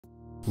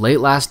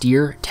Late last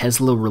year,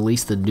 Tesla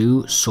released the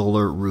new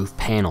solar roof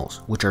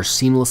panels, which are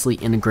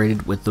seamlessly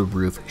integrated with the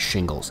roof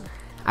shingles.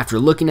 After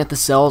looking at the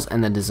cells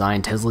and the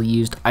design Tesla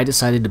used, I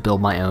decided to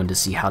build my own to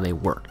see how they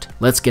worked.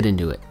 Let's get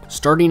into it.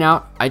 Starting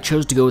out, I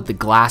chose to go with the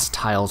glass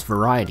tiles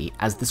variety,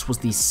 as this was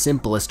the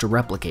simplest to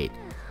replicate.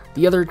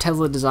 The other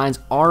Tesla designs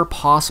are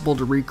possible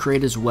to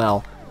recreate as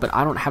well, but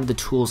I don't have the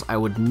tools I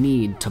would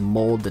need to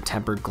mold the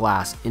tempered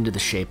glass into the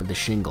shape of the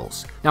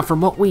shingles. Now,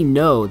 from what we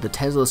know, the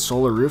Tesla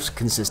solar roofs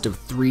consist of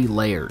 3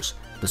 layers: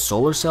 the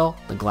solar cell,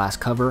 the glass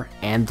cover,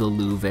 and the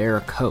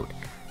louver coat.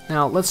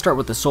 Now, let's start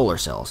with the solar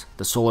cells.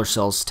 The solar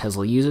cells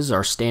Tesla uses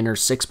are standard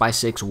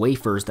 6x6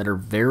 wafers that are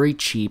very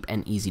cheap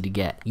and easy to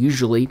get.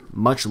 Usually,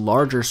 much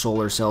larger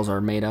solar cells are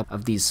made up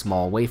of these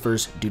small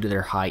wafers due to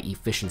their high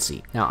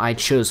efficiency. Now, I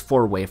chose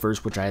 4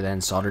 wafers, which I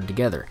then soldered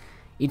together.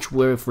 Each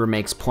wafer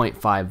makes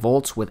 0.5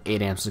 volts with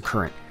 8 amps of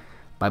current.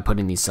 By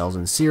putting these cells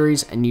in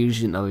series and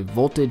using a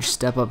voltage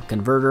step-up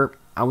converter,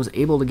 I was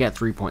able to get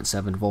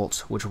 3.7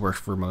 volts, which works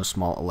for most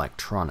small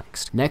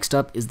electronics. Next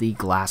up is the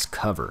glass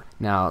cover.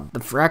 Now, the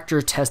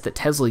fracture test that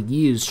Tesla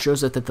used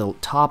shows that the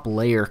top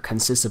layer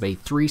consists of a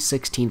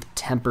 3/16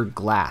 tempered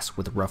glass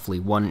with roughly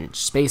 1 inch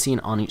spacing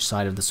on each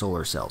side of the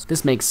solar cells.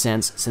 This makes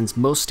sense since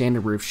most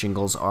standard roof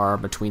shingles are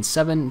between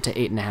 7 to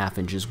 8.5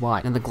 inches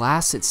wide. And the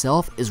glass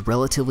itself is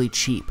relatively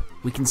cheap.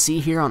 We can see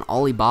here on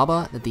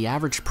Alibaba that the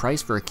average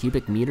price for a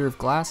cubic meter of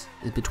glass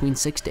is between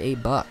 $6 to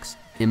 $8.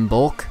 In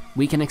bulk,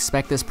 we can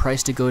expect this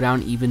price to go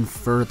down even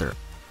further.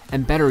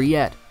 And better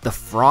yet, the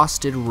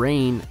frosted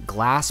rain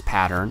glass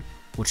pattern,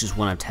 which is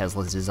one of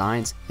Tesla's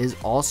designs, is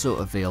also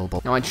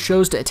available. Now, I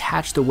chose to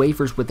attach the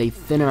wafers with a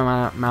thin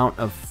amount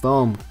of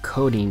foam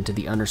coating to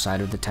the underside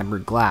of the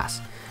tempered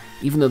glass.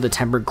 Even though the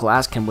tempered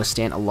glass can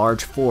withstand a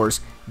large force,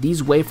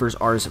 these wafers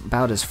are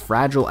about as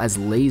fragile as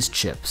Lay's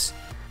chips.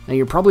 Now,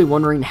 you're probably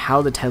wondering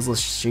how the Tesla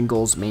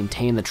shingles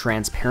maintain the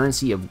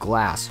transparency of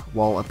glass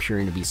while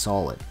appearing to be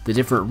solid. The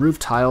different roof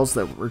tiles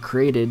that were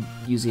created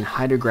using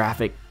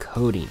hydrographic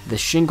coating. The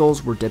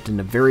shingles were dipped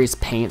into various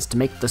paints to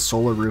make the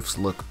solar roofs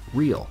look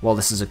real. While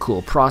this is a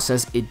cool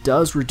process, it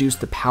does reduce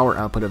the power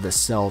output of the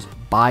cells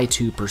by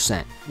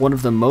 2%. One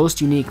of the most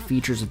unique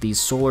features of these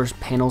solar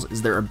panels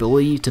is their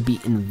ability to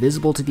be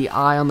invisible to the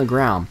eye on the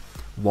ground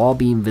while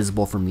being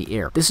visible from the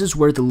air. This is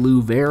where the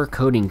louver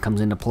coating comes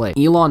into play.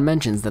 Elon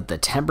mentions that the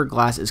tempered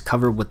glass is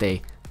covered with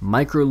a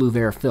micro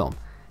louver film.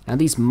 Now,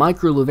 these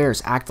micro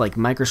louvers act like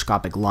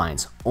microscopic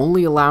lines,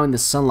 only allowing the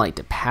sunlight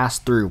to pass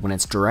through when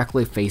it's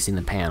directly facing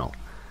the panel.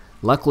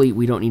 Luckily,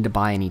 we don't need to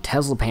buy any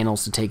Tesla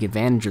panels to take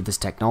advantage of this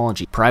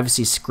technology.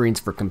 Privacy screens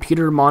for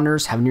computer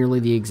monitors have nearly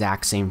the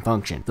exact same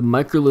function. The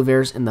micro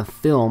louvers in the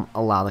film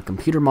allow the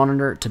computer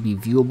monitor to be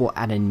viewable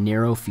at a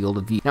narrow field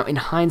of view. Now, in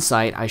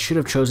hindsight, I should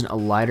have chosen a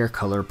lighter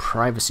color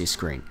privacy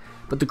screen,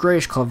 but the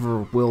grayish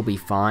color will be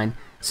fine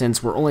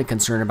since we're only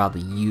concerned about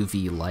the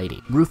UV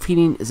lighting. Roof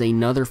heating is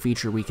another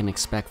feature we can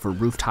expect for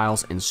roof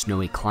tiles in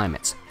snowy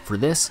climates. For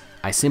this,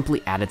 I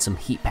simply added some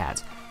heat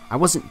pads. I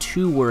wasn't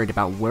too worried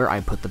about where I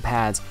put the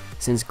pads,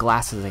 since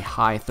glass has a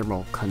high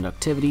thermal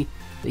conductivity.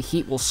 The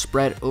heat will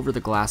spread over the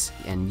glass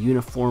and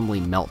uniformly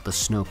melt the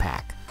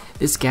snowpack.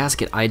 This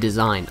gasket I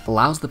designed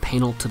allows the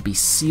panel to be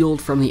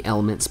sealed from the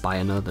elements by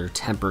another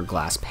tempered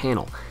glass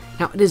panel.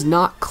 Now, it is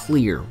not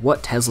clear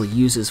what Tesla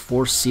uses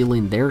for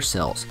sealing their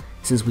cells,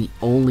 since we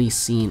only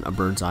seen a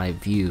bird's eye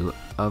view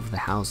of the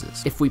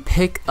houses. If we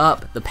pick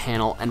up the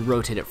panel and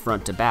rotate it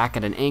front to back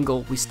at an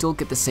angle, we still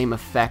get the same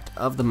effect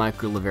of the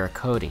micro louver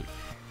coating.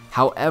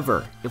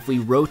 However, if we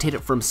rotate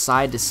it from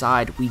side to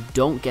side, we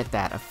don't get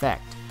that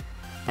effect.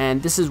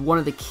 And this is one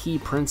of the key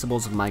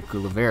principles of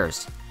micro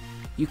louvers.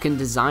 You can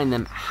design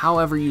them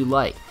however you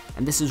like,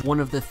 and this is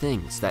one of the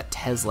things that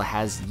Tesla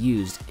has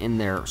used in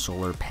their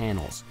solar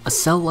panels. A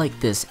cell like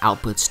this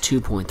outputs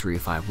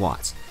 2.35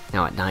 watts.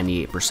 Now, at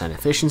 98%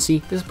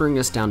 efficiency, this brings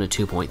us down to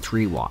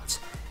 2.3 watts.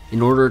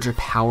 In order to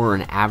power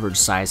an average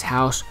size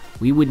house,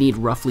 we would need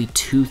roughly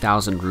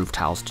 2,000 roof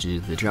tiles to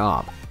do the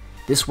job.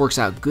 This works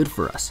out good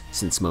for us,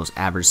 since most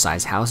average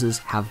size houses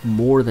have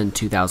more than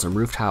 2,000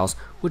 roof tiles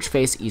which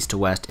face east to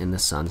west in the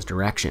sun's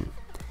direction.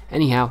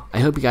 Anyhow, I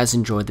hope you guys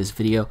enjoyed this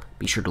video.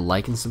 Be sure to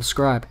like and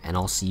subscribe, and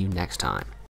I'll see you next time.